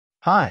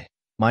Hi,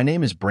 my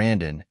name is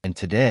Brandon, and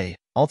today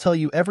I'll tell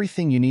you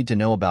everything you need to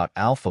know about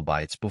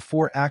Alphabites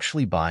before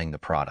actually buying the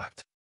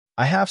product.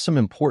 I have some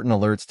important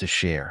alerts to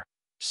share,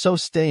 so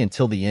stay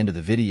until the end of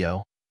the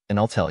video, and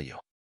I'll tell you.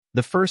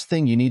 The first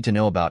thing you need to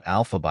know about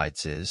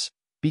Alphabites is,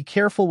 be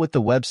careful with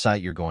the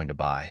website you're going to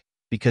buy,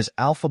 because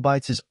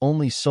Alphabites is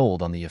only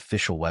sold on the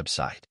official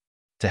website.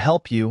 To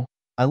help you,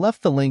 I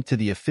left the link to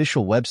the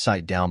official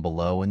website down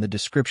below in the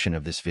description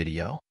of this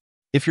video.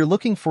 If you're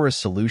looking for a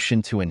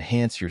solution to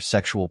enhance your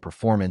sexual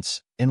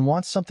performance and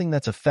want something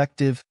that's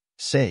effective,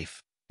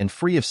 safe, and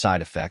free of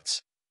side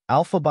effects,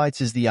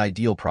 Alphabites is the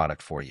ideal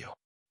product for you.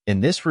 In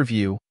this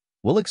review,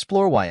 we'll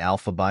explore why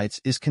Alphabites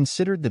is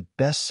considered the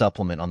best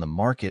supplement on the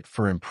market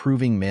for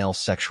improving male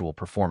sexual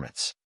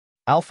performance.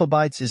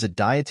 Alphabites is a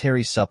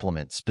dietary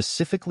supplement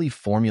specifically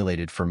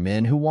formulated for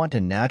men who want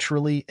to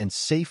naturally and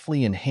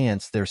safely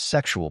enhance their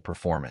sexual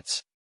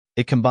performance.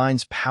 It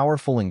combines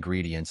powerful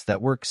ingredients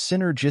that work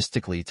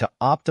synergistically to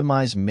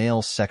optimize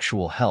male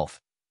sexual health,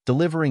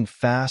 delivering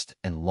fast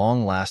and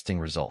long-lasting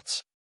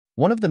results.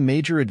 One of the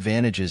major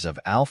advantages of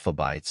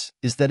Alphabites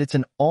is that it's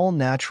an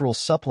all-natural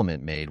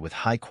supplement made with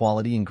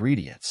high-quality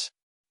ingredients.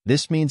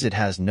 This means it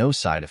has no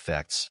side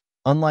effects,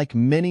 unlike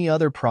many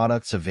other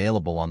products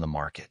available on the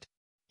market.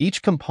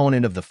 Each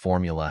component of the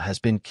formula has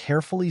been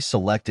carefully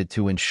selected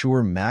to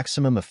ensure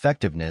maximum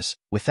effectiveness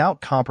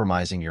without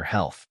compromising your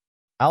health.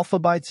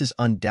 Alphabites is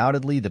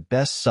undoubtedly the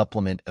best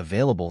supplement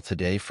available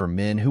today for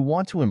men who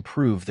want to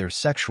improve their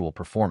sexual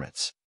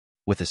performance.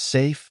 With a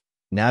safe,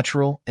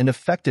 natural, and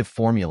effective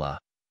formula,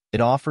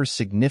 it offers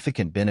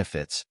significant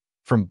benefits,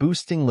 from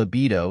boosting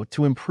libido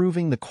to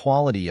improving the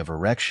quality of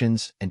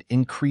erections and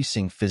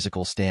increasing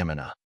physical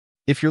stamina.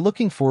 If you're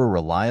looking for a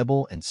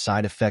reliable and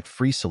side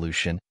effect-free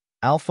solution,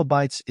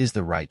 Alphabites is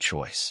the right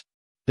choice.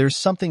 There's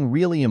something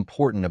really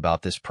important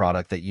about this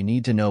product that you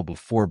need to know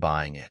before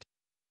buying it.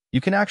 You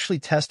can actually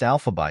test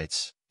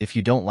Alphabites. If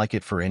you don't like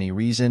it for any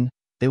reason,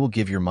 they will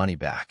give your money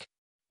back.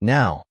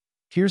 Now,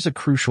 here's a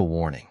crucial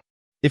warning.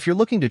 If you're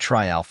looking to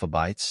try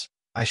Alphabites,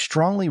 I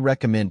strongly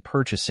recommend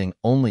purchasing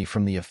only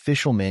from the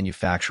official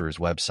manufacturer's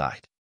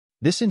website.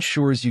 This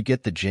ensures you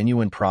get the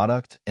genuine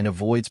product and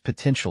avoids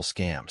potential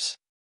scams.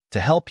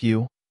 To help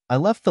you, I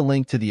left the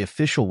link to the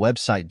official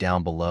website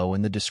down below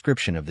in the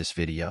description of this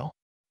video.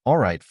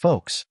 Alright,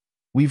 folks,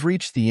 we've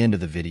reached the end of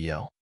the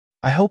video.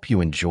 I hope you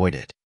enjoyed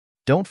it.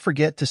 Don't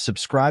forget to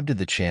subscribe to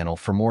the channel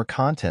for more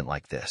content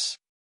like this.